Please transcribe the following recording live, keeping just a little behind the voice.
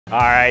All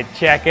right,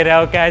 check it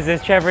out, guys.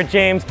 This is Trevor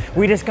James.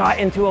 We just got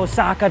into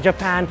Osaka,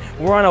 Japan.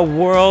 We're on a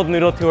world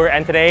noodle tour,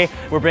 and today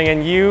we're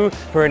bringing you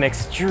for an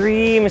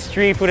extreme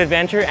street food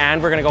adventure,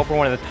 and we're gonna go for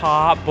one of the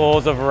top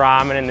bowls of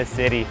ramen in the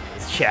city.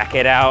 Let's check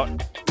it out.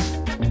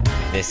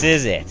 This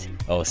is it,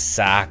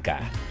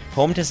 Osaka,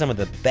 home to some of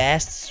the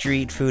best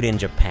street food in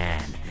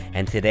Japan.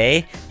 And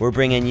today, we're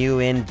bringing you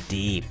in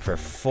deep for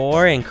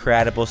 4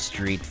 incredible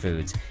street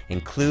foods,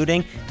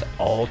 including the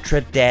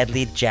ultra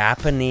deadly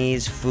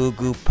Japanese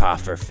Fugu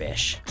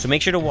pufferfish. So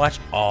make sure to watch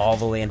all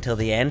the way until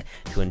the end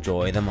to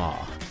enjoy them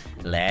all.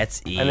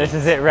 Let's eat. And this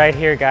is it right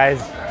here, guys.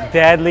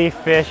 Deadly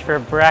fish for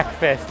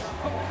breakfast.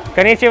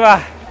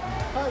 Konnichiwa.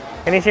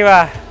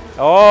 Konnichiwa.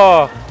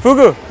 Oh,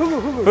 fugu.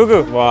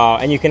 Fugu. Wow,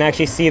 and you can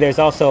actually see there's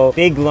also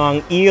big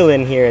long eel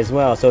in here as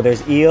well. So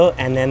there's eel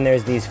and then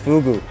there's these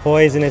fugu,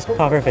 poisonous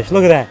pufferfish.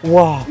 Look at that.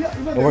 Wow.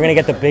 And we're gonna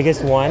get the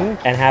biggest one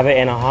and have it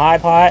in a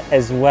hot pot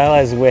as well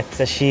as with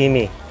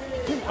sashimi.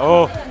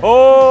 Oh,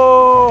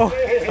 oh,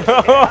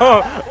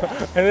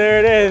 and there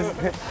it is.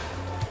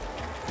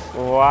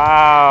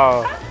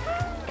 Wow.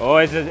 Oh,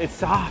 it's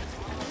soft.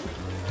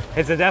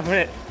 It's a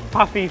definite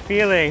puffy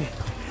feeling.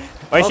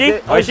 Oishi?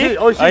 Oishi?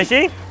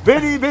 Oishi?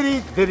 Very,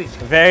 very delicious.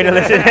 Very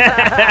delicious.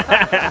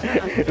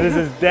 This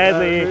is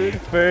deadly.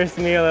 First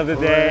meal of the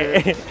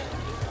day.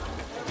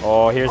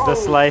 Oh, here's the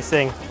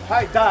slicing.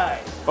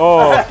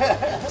 Oh,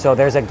 so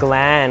there's a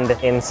gland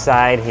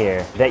inside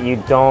here that you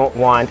don't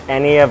want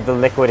any of the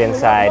liquid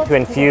inside to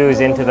infuse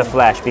into the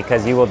flesh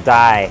because you will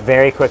die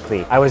very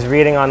quickly. I was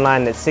reading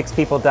online that 6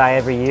 people die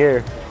every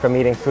year from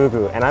eating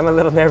fugu, and I'm a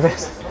little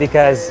nervous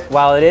because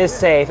while it is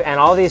safe and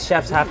all these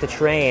chefs have to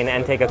train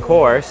and take a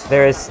course,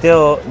 there is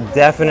still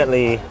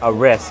definitely a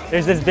risk.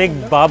 There's this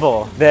big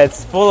bubble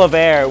that's full of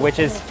air, which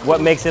is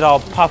what makes it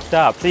all puffed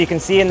up. So you can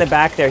see in the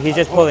back there, he's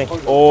just pulling.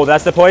 Oh,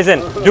 that's the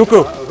poison.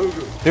 Duku.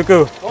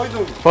 Duku.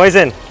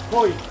 Poison.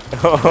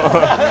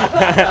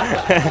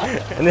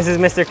 And this is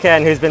Mr.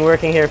 Ken, who's been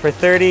working here for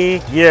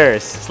 30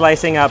 years,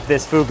 slicing up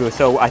this fugu.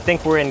 So I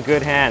think we're in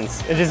good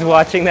hands. And just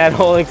watching that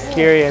whole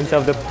experience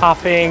of the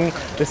puffing,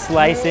 the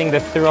slicing,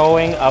 the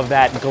throwing of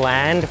that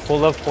gland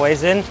full of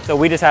poison. So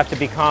we just have to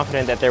be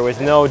confident that there was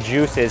no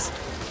juices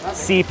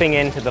seeping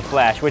into the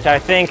flesh, which I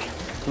think,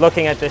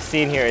 looking at this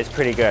scene here, is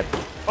pretty good.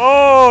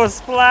 Oh,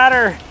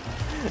 splatter!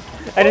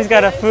 I just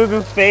got a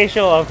fugu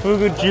facial of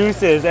fugu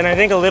juices, and I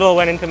think a little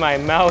went into my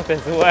mouth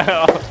as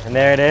well. And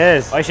there it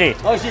is. Oishi.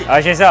 Oishi.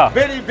 Oishi so.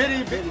 Very,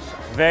 very, very.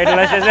 Very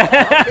delicious.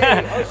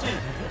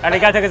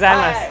 Arigatou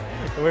gozaimasu.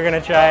 We're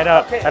gonna try it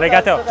out.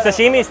 Arigatou.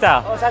 Sashimi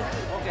style.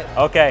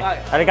 Okay.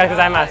 Arigatou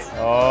gozaimasu.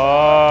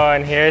 Oh,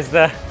 and here's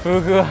the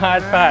fugu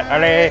hot pot.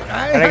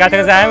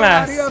 Arigatou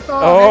gozaimasu.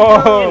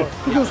 Oh.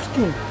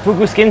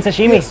 Fugu skin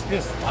sashimi. Yes,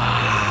 yes.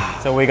 Wow.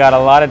 So we got a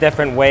lot of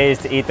different ways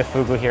to eat the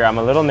fugu here. I'm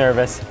a little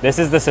nervous. This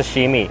is the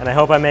sashimi, and I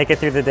hope I make it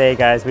through the day,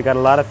 guys. We got a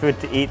lot of food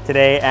to eat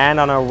today,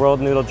 and on our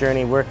world noodle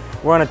journey, we're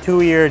on a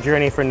 2-year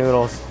journey for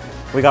noodles.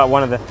 We got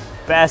one of the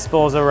best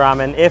bowls of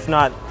ramen, if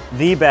not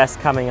the best,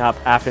 coming up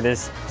after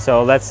this.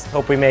 So let's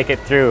hope we make it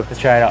through.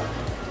 Let's try it out.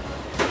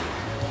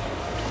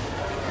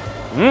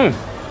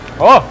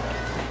 Oh!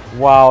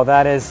 Wow,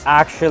 that is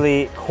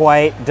actually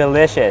quite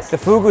delicious. The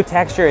fugu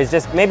texture is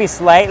just maybe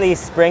slightly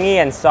springy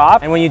and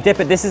soft. And when you dip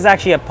it, this is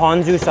actually a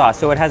ponzu sauce,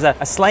 so it has a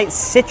slight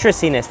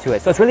citrusiness to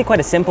it. So it's really quite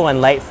a simple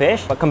and light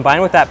fish, but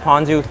combined with that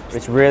ponzu,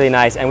 it's really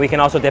nice. And we can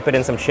also dip it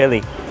in some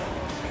chili.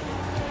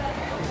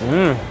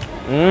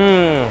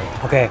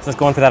 Okay, so let's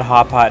go in for that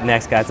hot pot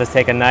next, guys. Let's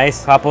take a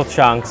nice couple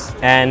chunks.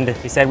 And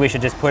he said we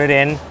should just put it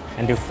in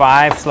and do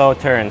 5 slow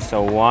turns.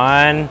 So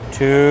 1,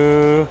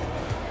 2,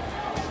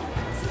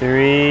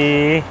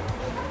 3,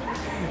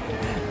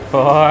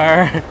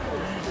 4,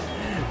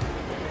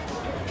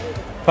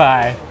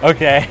 5.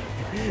 Okay,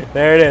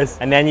 there it is.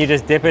 And then you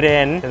just dip it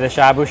in to the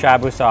shabu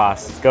shabu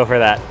sauce. Let's go for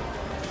that.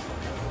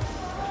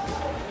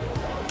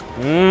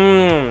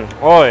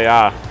 Oh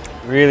yeah,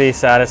 really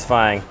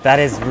satisfying. That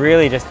is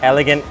really just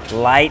elegant,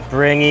 light,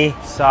 springy,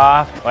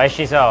 soft.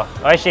 Oishi so.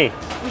 Oishi.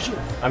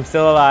 I'm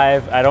still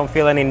alive. I don't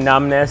feel any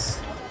numbness.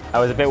 I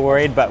was a bit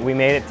worried, but we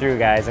made it through,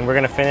 guys. And we're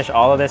gonna finish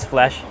all of this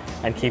flesh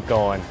and keep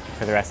going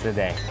for the rest of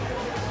the day.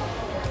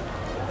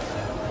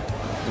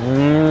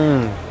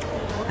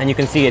 And you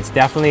can see it's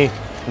definitely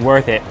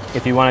worth it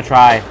if you want to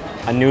try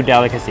a new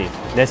delicacy.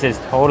 This is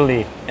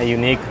totally a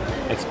unique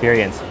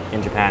experience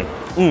in Japan.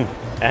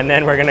 And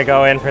then we're gonna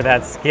go in for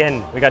that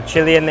skin. We got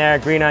chili in there,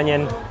 green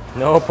onion,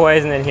 no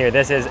poison in here.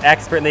 This is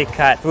expertly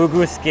cut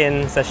fugu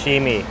skin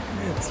sashimi.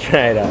 Let's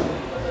try it out.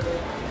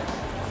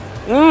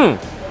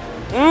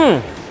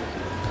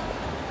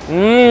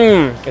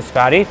 It's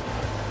fatty,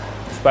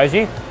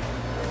 spicy,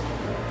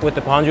 with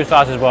the ponzu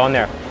sauce as well in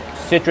there.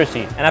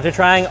 Citrusy. And after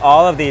trying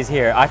all of these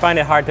here, I find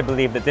it hard to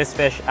believe that this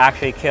fish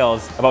actually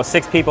kills about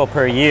 6 people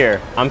per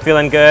year. I'm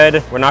feeling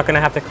good. We're not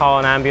gonna have to call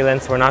an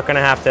ambulance. We're not gonna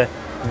have to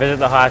visit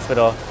the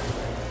hospital.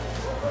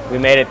 We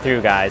made it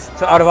through, guys.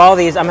 So out of all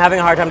these, I'm having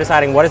a hard time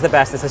deciding what is the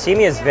best. The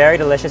sashimi is very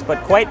delicious,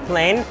 but quite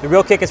plain. The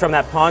real kick is from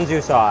that ponzu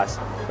sauce.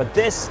 But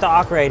this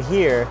stock right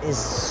here is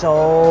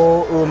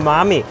so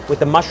umami with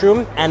the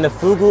mushroom and the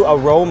fugu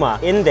aroma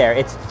in there.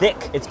 It's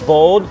thick, it's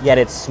bold, yet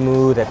it's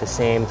smooth at the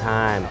same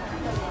time.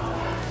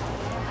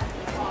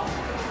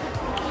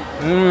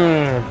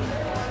 Mmm.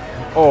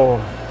 Oh.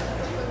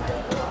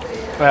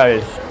 That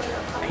is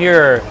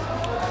pure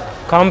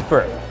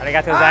comfort.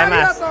 Arigatou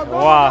gozaimasu.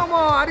 Wow.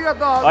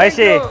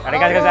 Oishi.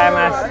 Arigatou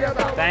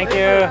gozaimasu. Thank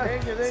you.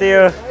 See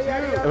you.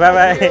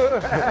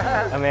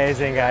 Bye-bye.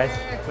 Amazing, guys.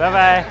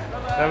 Bye-bye.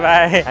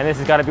 Bye-bye. And this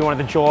has got to be one of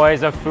the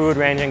joys of food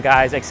ranging,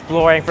 guys.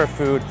 Exploring for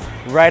food.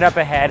 Right up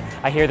ahead,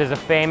 I hear there's a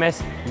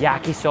famous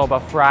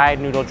yakisoba fried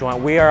noodle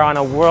joint. We are on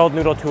a world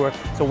noodle tour,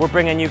 so we're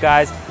bringing you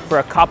guys for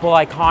a couple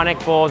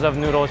iconic bowls of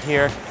noodles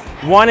here.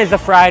 One is the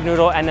fried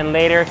noodle, and then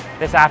later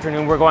this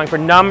afternoon, we're going for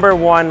 #1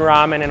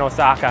 ramen in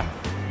Osaka.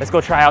 Let's go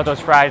try out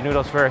those fried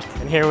noodles first.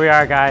 And here we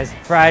are, guys.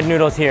 Fried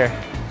noodles here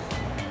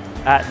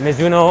at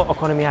Mizuno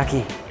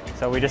Okonomiyaki.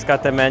 So we just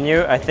got the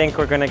menu. I think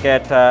we're gonna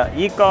get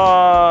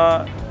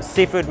Iko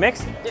seafood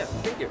mix. Yes,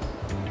 thank you.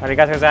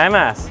 Arigatou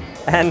gozaimasu.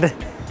 And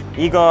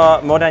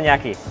Iko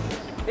modanyaki.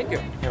 Thank you.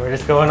 And we're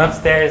just going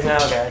upstairs now,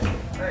 guys.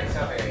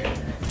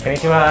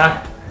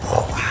 Konnichiwa.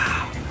 Oh,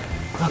 wow.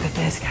 Look at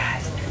this,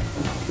 guys.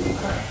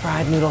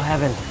 Fried noodle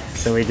heaven.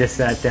 So we just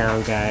sat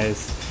down,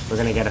 guys. We're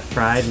gonna get a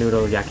fried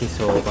noodle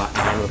yakisoba,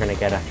 and we're gonna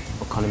get a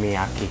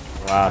okonomiyaki.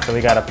 Wow, so we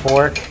got a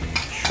pork,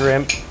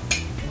 shrimp,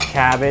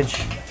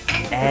 cabbage,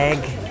 egg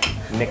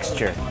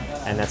mixture,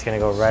 and that's gonna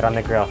go right on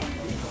the grill.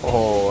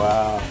 Oh,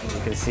 wow.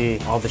 You can see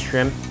all the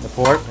shrimp, the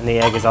pork, and the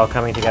egg is all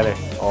coming together.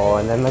 Oh,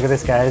 and then look at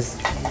this, guys.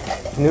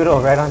 Noodle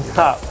right on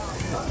top.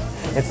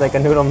 It's like a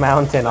noodle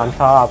mountain on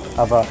top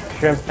of a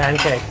shrimp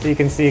pancake. So you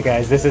can see,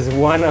 guys, this is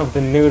one of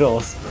the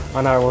noodles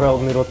on our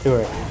world noodle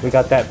tour. We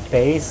got that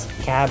base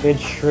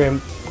cabbage,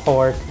 shrimp,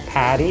 pork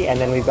patty, and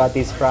then we've got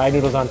these fried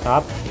noodles on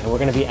top, and we're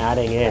gonna be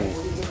adding in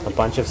a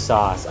bunch of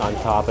sauce on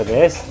top of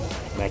this,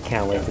 and I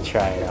can't wait to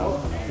try it out.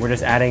 We're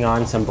just adding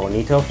on some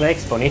bonito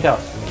flakes. Bonito.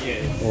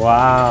 Yes.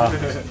 Wow.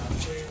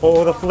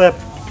 Oh, the flip.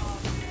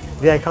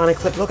 The iconic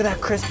flip. Look at that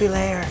crispy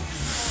layer.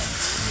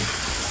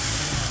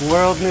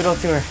 World noodle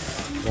tour.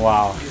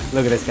 Wow,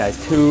 look at this, guys.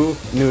 2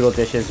 noodle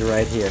dishes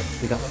right here.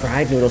 We got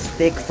fried noodles,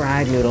 thick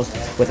fried noodles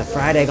with a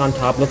fried egg on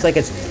top. Looks like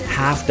it's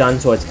half done,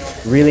 so it's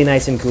really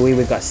nice and gooey.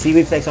 We've got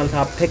seaweed flakes on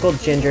top, pickled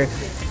ginger,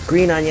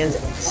 green onions,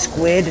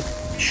 squid,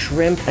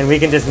 shrimp, and we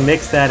can just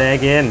mix that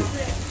egg in.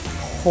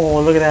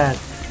 Oh, look at that.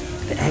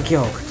 The egg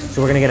yolk.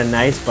 So we're gonna get a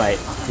nice bite.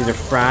 These are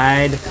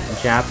fried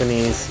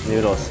Japanese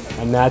noodles.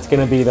 And that's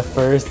gonna be the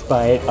first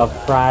bite of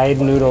fried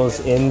noodles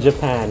in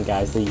Japan,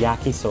 guys, the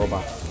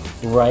yakisoba.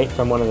 Right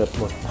from one of the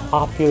most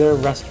popular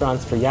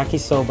restaurants for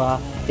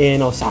yakisoba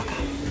in Osaka.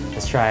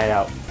 Let's try it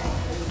out.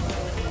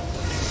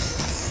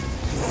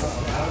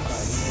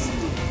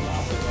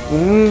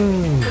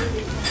 Mmm.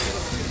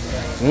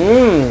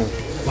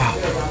 Mmm. Wow.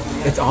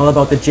 It's all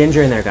about the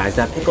ginger in there, guys.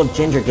 That pickled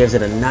ginger gives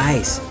it a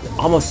nice,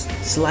 almost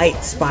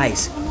slight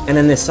spice. And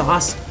then the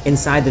sauce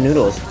inside the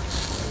noodles,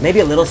 maybe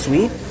a little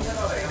sweet.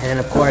 And then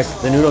of course,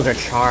 the noodles are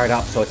charred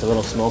up, so it's a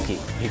little smoky.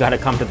 You gotta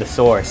come to the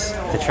source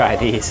to try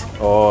these.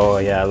 Oh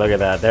yeah, look at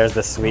that. There's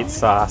the sweet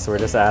sauce we're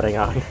just adding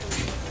on.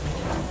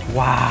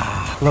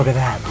 Wow, look at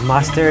that.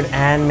 Mustard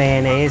and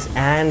mayonnaise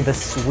and the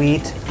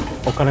sweet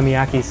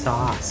okonomiyaki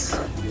sauce.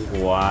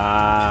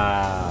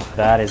 Wow,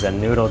 that is a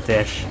noodle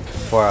dish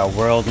for a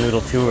world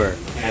noodle tour.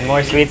 And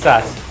more sweet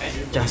sauce.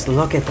 Just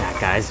look at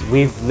that, guys.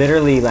 We've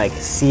literally like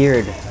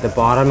seared the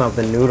bottom of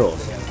the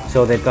noodles.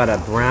 So they've got a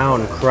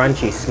brown,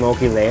 crunchy,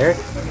 smoky layer.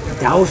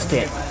 Doused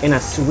it in a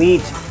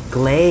sweet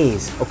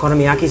glaze,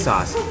 okonomiyaki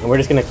sauce. And we're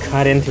just gonna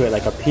cut into it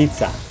like a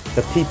pizza,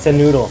 the pizza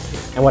noodle.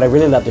 And what I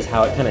really loved is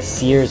how it kind of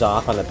sears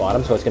off on the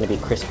bottom, so it's gonna be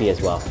crispy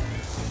as well.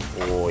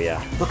 Oh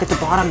yeah. Look at the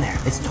bottom there.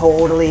 It's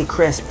totally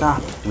crisped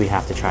up. We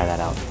have to try that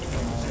out.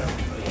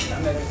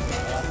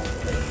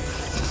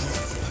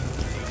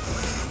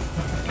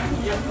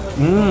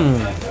 Mmm.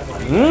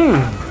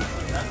 Mmm.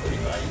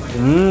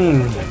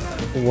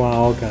 Mmm.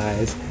 Wow,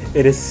 guys.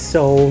 It is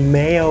so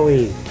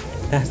mayo-y.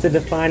 That's the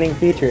defining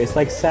feature. It's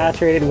like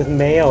saturated with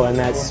mayo and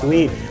that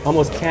sweet,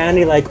 almost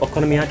candy-like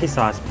okonomiyaki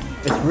sauce.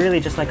 It's really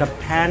just like a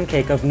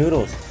pancake of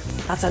noodles.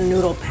 That's a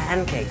noodle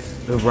pancake.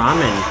 The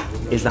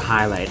ramen is the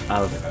highlight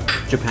of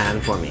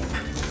Japan for me.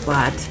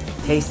 But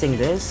tasting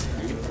this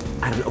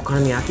at an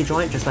okonomiyaki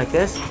joint just like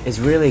this is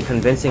really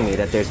convincing me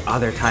that there's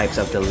other types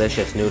of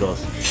delicious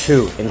noodles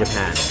too in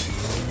Japan.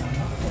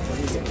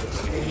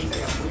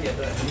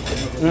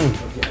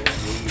 Mmm.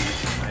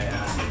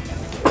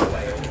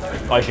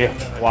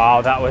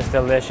 Wow, that was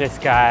delicious,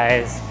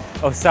 guys.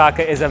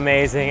 Osaka is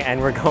amazing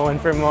and we're going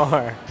for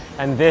more.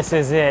 And this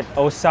is it,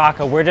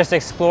 Osaka. We're just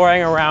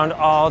exploring around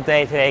all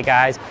day today,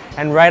 guys.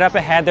 And right up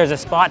ahead, there's a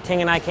spot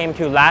Ting and I came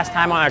to last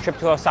time on our trip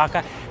to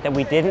Osaka that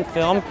we didn't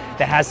film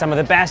that has some of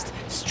the best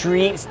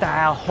street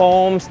style,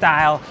 home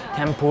style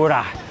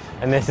tempura.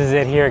 And this is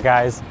it here,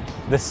 guys.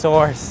 The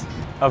source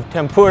of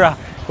tempura.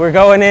 We're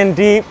going in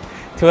deep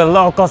to a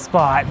local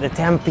spot, the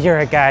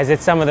tempura, guys.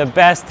 It's some of the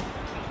best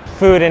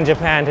food in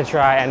Japan to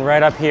try, and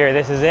right up here,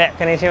 this is it.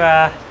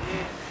 Konnichiwa.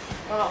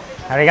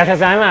 Arigatou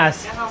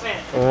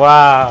gozaimasu.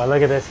 Wow,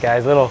 look at this,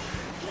 guys. Little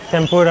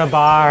tempura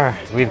bar.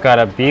 We've got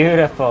a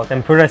beautiful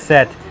tempura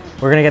set.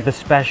 We're gonna get the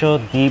special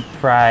deep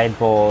fried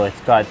bowl.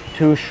 It's got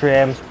 2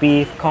 shrimps,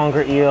 beef,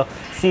 conger eel,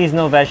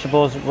 seasonal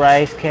vegetables,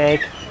 rice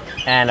cake,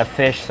 and a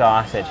fish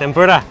sausage.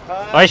 Tempura.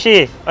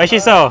 Oishii.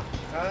 Oishiso.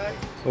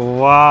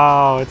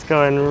 Wow, it's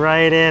going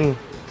right in.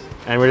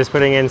 And we're just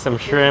putting in some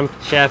shrimp.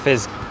 Chef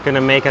is gonna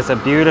make us a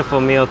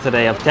beautiful meal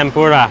today of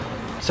tempura.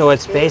 So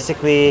it's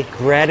basically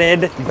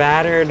breaded,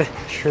 battered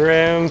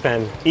shrimp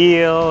and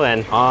eel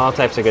and all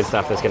types of good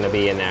stuff that's gonna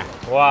be in there.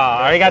 Wow,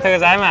 arigatou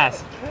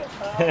gozaimasu.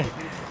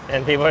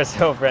 And people are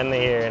so friendly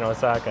here in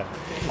Osaka.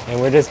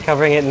 And we're just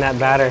covering it in that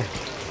batter.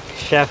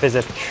 Chef is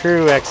a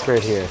true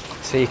expert here.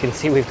 So you can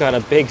see we've got a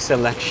big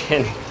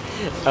selection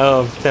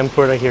of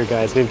tempura here,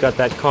 guys. We've got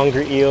that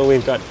conger eel,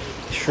 we've got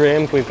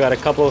shrimp, we've got a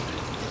couple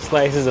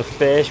slices of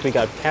fish, we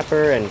got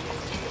pepper, and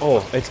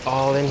oh, it's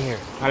all in here.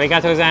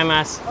 Arigatou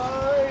gozaimasu.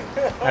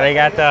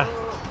 Arigato.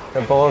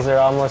 The bowls are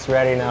almost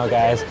ready now,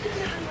 guys.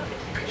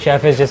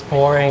 Chef is just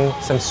pouring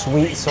some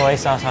sweet soy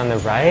sauce on the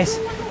rice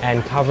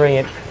and covering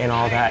it in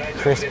all that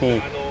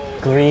crispy,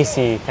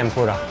 greasy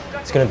tempura.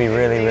 It's gonna be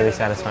really, really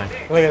satisfying.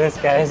 Look at this,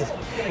 guys.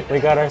 We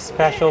got our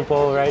special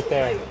bowl right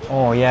there.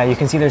 Oh yeah, you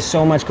can see there's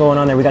so much going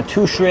on there. We got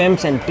 2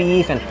 shrimps and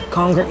beef and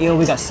conger eel.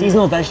 We got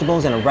seasonal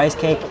vegetables and a rice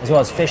cake, as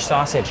well as fish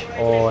sausage.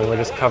 Oh, and we're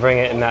just covering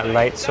it in that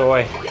light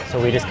soy. So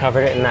we just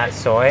covered it in that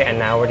soy, and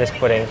now we're just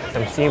putting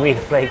some seaweed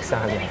flakes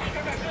on it.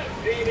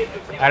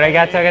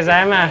 Arigatou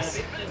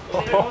gozaimasu.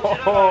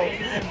 Oh,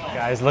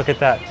 guys, look at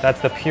that. That's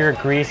the pure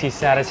greasy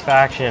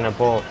satisfaction in a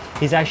bowl.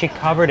 He's actually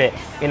covered it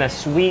in a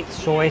sweet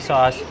soy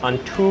sauce on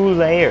 2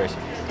 layers.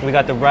 We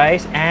got the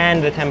rice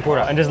and the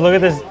tempura. And just look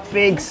at this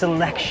big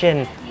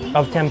selection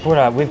of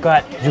tempura. We've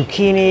got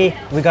zucchini,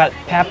 we got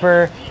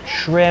pepper,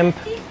 shrimp,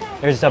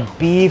 there's a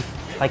beef,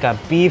 like a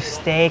beef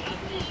steak.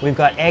 We've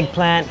got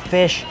eggplant,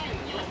 fish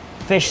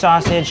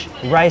sausage,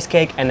 rice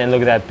cake, and then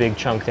look at that big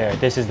chunk there.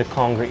 This is the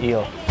conger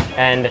eel.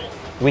 And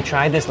we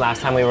tried this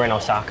last time we were in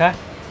Osaka,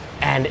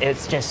 and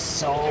it's just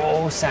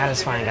so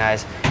satisfying,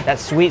 guys. That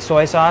sweet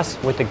soy sauce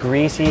with the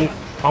greasy,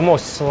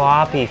 almost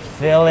sloppy,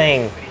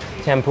 filling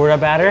tempura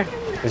batter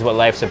is what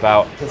life's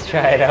about. Let's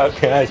try it out,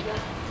 guys.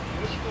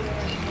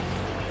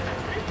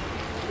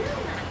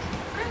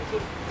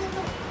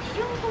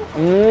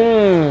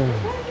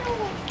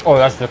 Oh,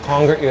 that's the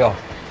conger eel.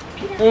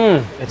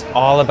 It's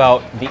all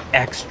about the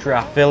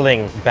extra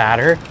filling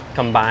batter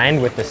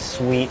combined with the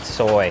sweet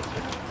soy.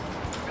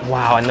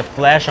 Wow, and the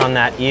flesh on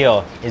that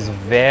eel is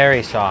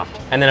very soft.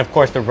 And then of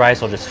course the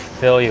rice will just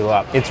fill you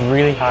up. It's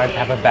really hard to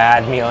have a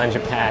bad meal in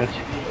Japan.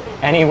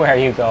 Anywhere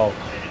you go.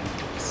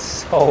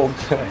 So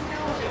good.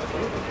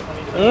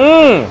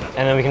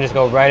 And then we can just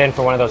go right in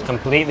for one of those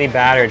completely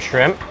battered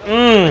shrimp.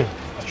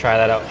 Let's try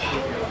that out.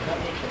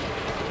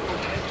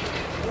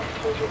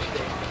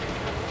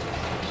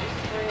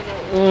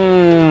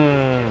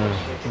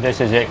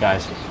 This is it,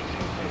 guys.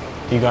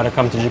 You gotta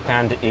come to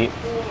Japan to eat.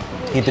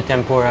 Eat the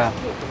tempura,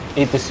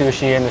 eat the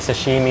sushi and the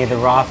sashimi, the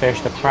raw fish,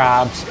 the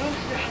crabs.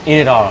 Eat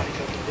it all.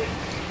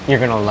 You're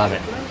gonna love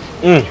it.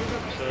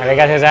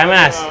 Arigatou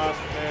gozaimasu.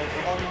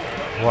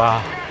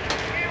 Wow.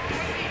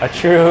 A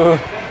true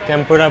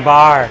tempura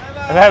bar.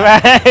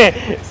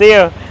 Bye-bye. See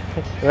you.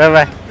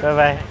 Bye-bye.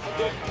 Bye-bye.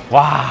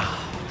 Wow.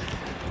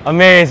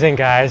 Amazing,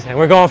 guys. And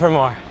we're going for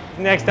more.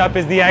 Next up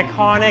is the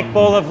iconic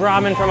bowl of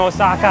ramen from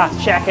Osaka.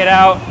 Check it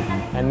out.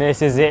 And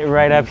this is it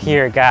right up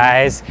here,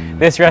 guys.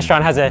 This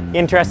restaurant has an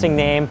interesting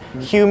name,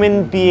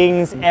 Human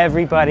Beings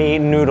Everybody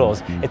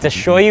Noodles. It's a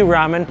shoyu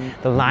ramen.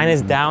 The line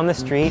is down the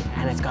street,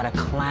 and it's got a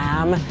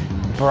clam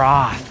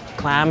broth.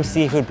 Clam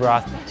seafood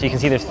broth. So you can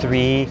see there's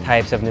 3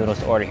 types of noodles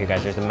to order here,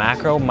 guys. There's the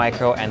macro,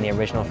 micro, and the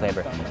original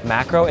flavor.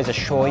 Macro is a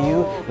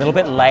shoyu, a little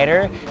bit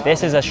lighter.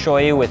 This is a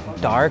shoyu with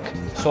dark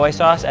soy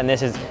sauce, and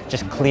this is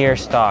just clear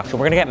stock. So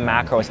we're gonna get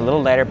macro. It's a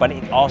little lighter, but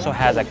it also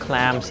has a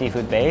clam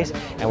seafood base,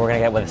 and we're gonna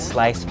get with a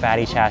sliced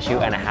fatty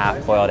chashu and a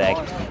half-boiled egg.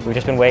 We've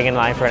just been waiting in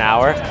line for an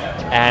hour,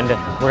 and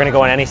we're gonna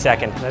go in any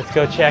second. Let's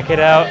go check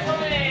it out.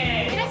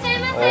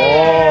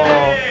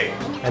 Oh.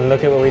 And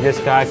look at what we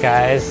just got,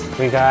 guys.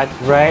 We got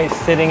right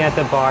sitting at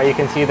the bar, you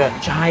can see the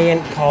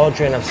giant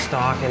cauldron of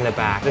stock in the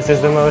back. This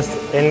is the most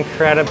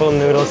incredible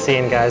noodle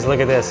scene, guys. Look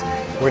at this.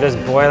 We're just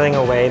boiling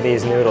away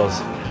these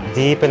noodles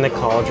deep in the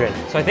cauldron.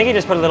 So I think you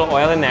just put a little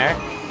oil in there,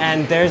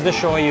 and there's the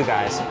shoyu,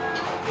 guys.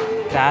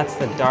 That's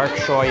the dark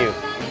shoyu.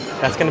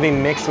 That's gonna be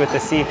mixed with the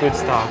seafood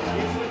stock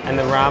and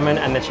the ramen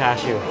and the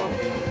chashu.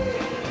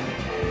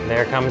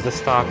 There comes the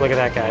stock. Look at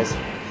that, guys.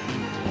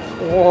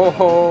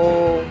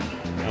 Whoa.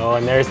 Oh,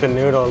 and there's the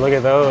noodle. Look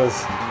at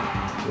those.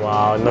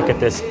 Wow, and look at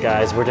this,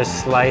 guys. We're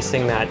just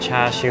slicing that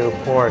chashu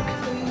pork.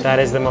 That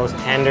is the most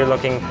tender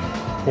looking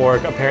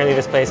pork. Apparently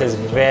this place is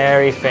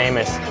very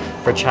famous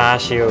for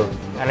chashu.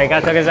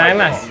 Arigatou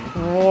gozaimasu.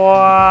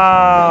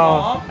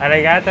 Wow.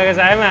 Arigatou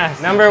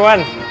gozaimasu. Number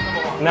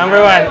 1.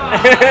 Number 1.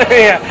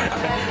 Yeah.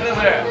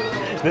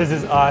 This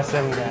is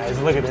awesome, guys.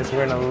 Look at this.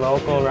 We're in a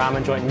local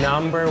ramen joint,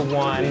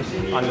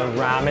 #1 on the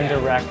ramen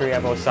directory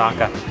of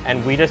Osaka.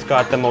 And we just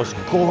got the most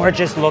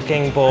gorgeous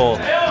looking bowl.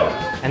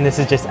 And this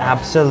is just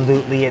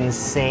absolutely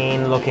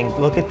insane looking.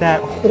 Look at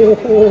that.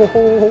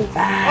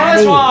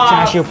 Fatty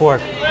chashu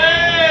pork.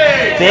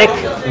 Thick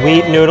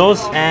wheat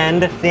noodles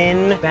and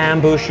thin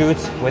bamboo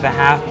shoots with a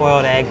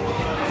half-boiled egg.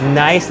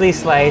 Nicely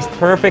sliced,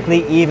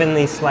 perfectly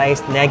evenly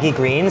sliced negi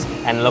greens.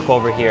 And look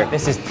over here.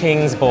 This is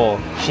Ting's bowl.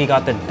 She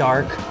got the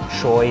dark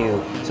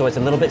shoyu, so it's a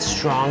little bit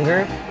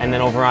stronger. And then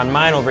over on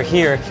mine over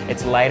here,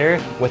 it's lighter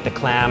with the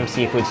clam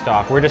seafood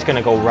stock. We're just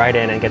gonna go right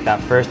in and get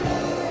that first.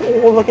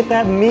 Oh, look at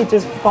that meat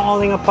just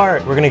falling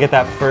apart. We're gonna get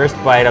that first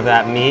bite of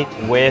that meat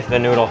with the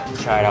noodle.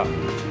 Let's try it out.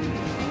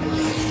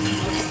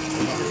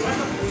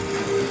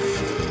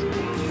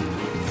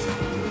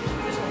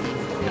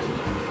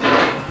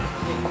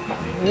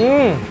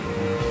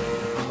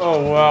 Oh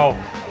wow.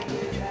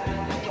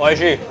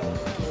 Oishi.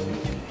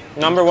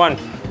 #1.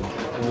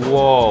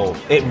 Whoa.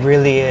 It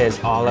really is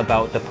all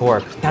about the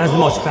pork. That is the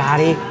most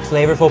fatty,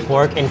 flavorful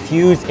pork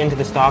infused into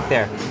the stock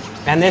there.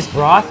 And this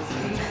broth,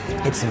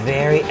 it's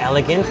very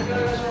elegant,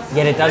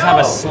 yet it does have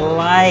a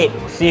slight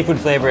seafood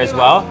flavor as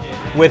well.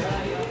 With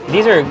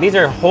these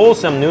are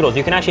wholesome noodles.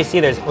 You can actually see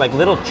there's like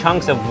little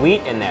chunks of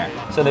wheat in there.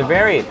 So they're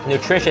very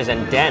nutritious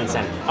and dense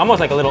and almost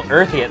like a little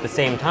earthy at the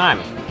same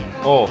time.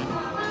 Oh.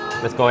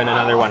 Let's go in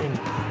another one.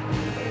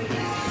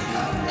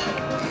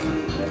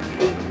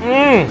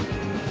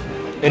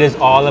 It is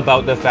all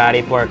about the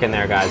fatty pork in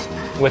there, guys.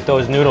 With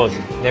those noodles,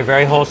 they're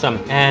very wholesome.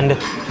 And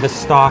the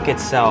stock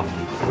itself,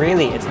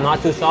 really, it's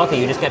not too salty.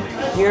 You just get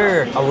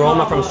pure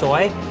aroma from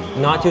soy,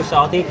 not too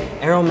salty,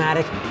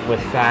 aromatic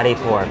with fatty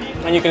pork.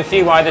 And you can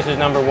see why this is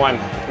 #1,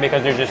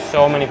 because there's just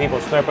so many people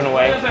slurping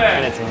away,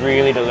 and it's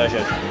really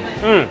delicious.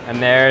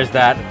 And there's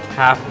that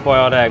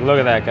half-boiled egg. Look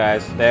at that,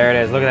 guys. There it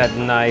is. Look at that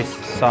nice,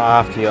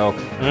 soft yolk.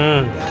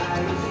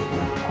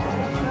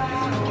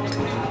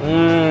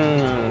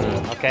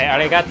 Okay,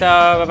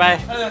 arigato. Bye-bye.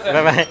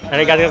 Bye-bye.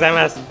 Arigato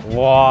gozaimasu.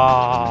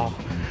 Wow.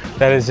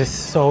 That is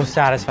just so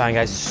satisfying,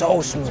 guys.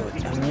 So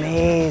smooth.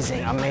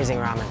 Amazing, amazing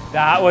ramen.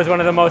 That was one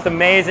of the most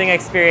amazing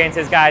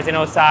experiences, guys, in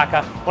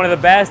Osaka. One of the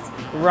best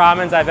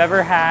ramens I've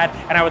ever had.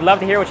 And I would love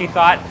to hear what you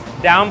thought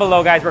down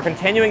below, guys. We're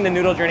continuing the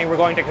noodle journey. We're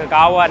going to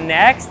Kagawa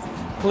next.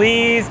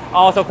 Please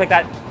also click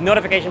that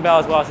notification bell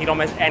as well so you don't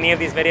miss any of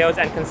these videos,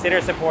 and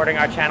consider supporting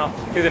our channel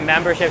through the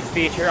memberships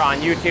feature on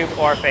YouTube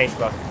or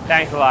Facebook.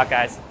 Thanks a lot,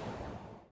 guys.